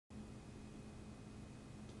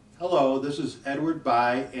Hello, this is Edward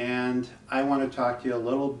By, and I want to talk to you a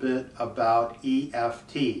little bit about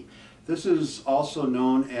EFT. This is also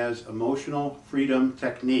known as Emotional Freedom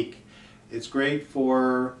Technique. It's great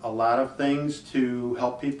for a lot of things to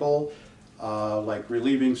help people, like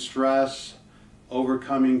relieving stress,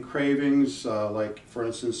 overcoming cravings, like for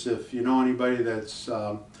instance, if you know anybody that's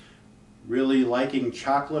really liking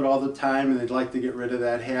chocolate all the time and they'd like to get rid of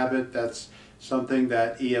that habit, that's something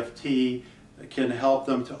that EFT can help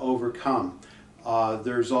them to overcome.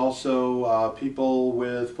 There's also people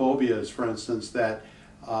with phobias, for instance, that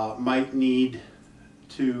might need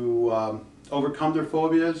to overcome their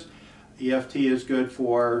phobias. EFT is good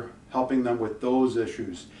for helping them with those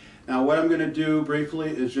issues. Now what I'm going to do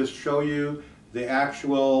briefly is just show you the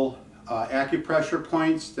actual acupressure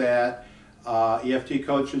points that EFT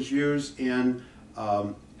coaches use in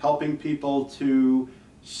helping people to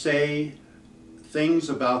say things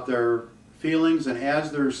about their feelings, and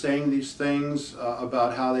as they're saying these things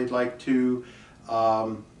about how they'd like to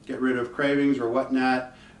get rid of cravings or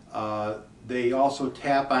whatnot, they also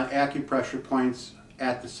tap on acupressure points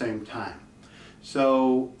at the same time.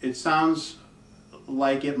 So it sounds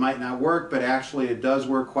like it might not work, but actually it does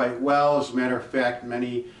work quite well. As a matter of fact,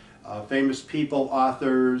 many famous people,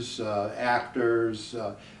 authors, actors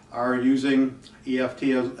are using EFT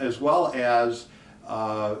as well as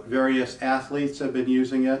various athletes have been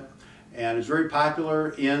using it. And it's very popular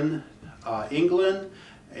in England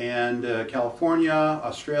and California,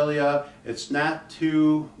 Australia. It's not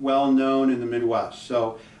too well known in the Midwest.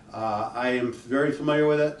 So I am very familiar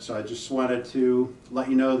with it, so I just wanted to let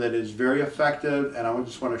you know that it is very effective, and I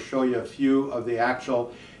just want to show you a few of the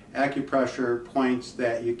actual acupressure points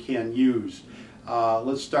that you can use.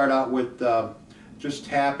 Let's start out with just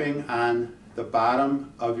tapping on the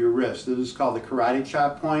bottom of your wrist. This is called the karate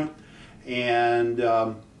chop point, and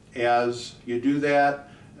as you do that,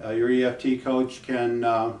 your EFT coach can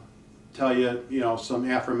tell you,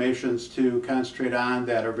 some affirmations to concentrate on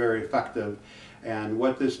that are very effective. And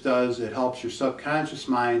what this does, it helps your subconscious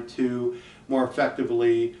mind to more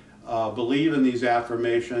effectively believe in these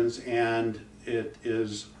affirmations, and it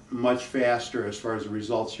is much faster as far as the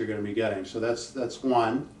results you're going to be getting. So that's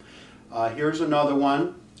one. Here's another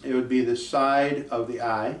one. It would be the side of the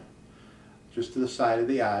eye, just to the side of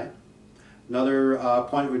the eye. Another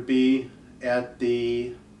point would be at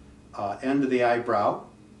the end of the eyebrow.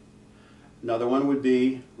 Another one would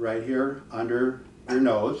be right here under your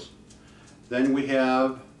nose. Then we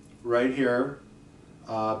have right here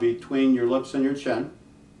between your lips and your chin.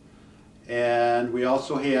 And we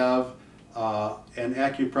also have an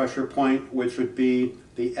acupressure point, which would be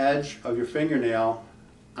the edge of your fingernail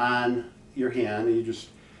on your hand. And you just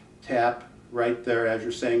tap right there as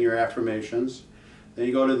you're saying your affirmations. Then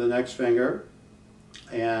you go to the next finger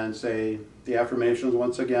and say the affirmations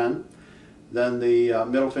once again. Then the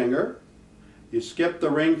middle finger. You skip the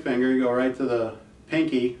ring finger, you go right to the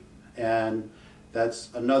pinky, and that's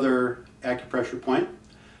another acupressure point.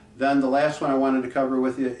 Then the last one I wanted to cover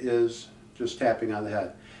with you is just tapping on the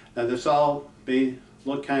head. Now this all may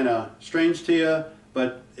look kind of strange to you,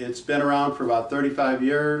 but it's been around for about 35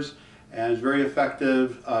 years. And it's very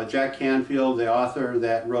effective. Jack Canfield, the author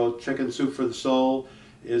that wrote Chicken Soup for the Soul,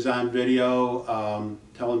 is on video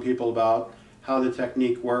telling people about how the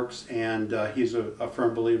technique works, and he's a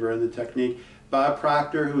firm believer in the technique. Bob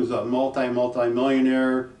Proctor, who's a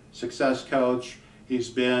multi-millionaire success coach, he's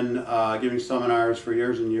been giving seminars for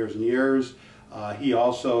years and years and years. He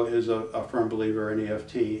also is a firm believer in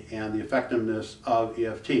EFT and the effectiveness of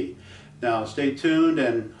EFT. Now stay tuned,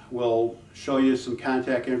 and we'll show you some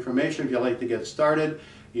contact information if you'd like to get started.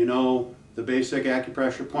 You know the basic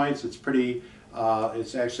acupressure points. It's pretty,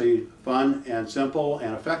 it's actually fun and simple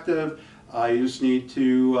and effective. You just need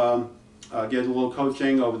to get a little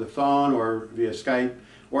coaching over the phone or via Skype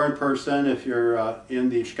or in person if you're in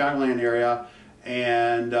the Chicagoland area,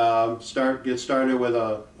 and get started with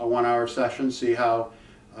a 1-hour session. See how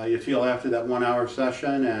you feel after that 1-hour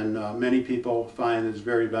session, and many people find it's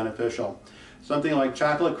very beneficial. Something like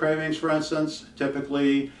chocolate cravings, for instance,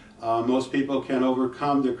 typically most people can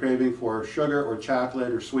overcome their craving for sugar or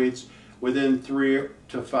chocolate or sweets within 3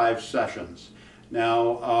 to 5 sessions.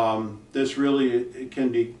 Now this really can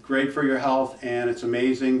be great for your health, and it's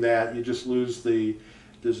amazing that you just lose the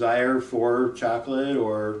desire for chocolate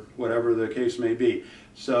or whatever the case may be.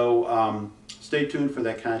 So stay tuned for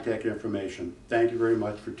that contact information. Thank you very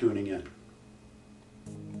much for tuning in.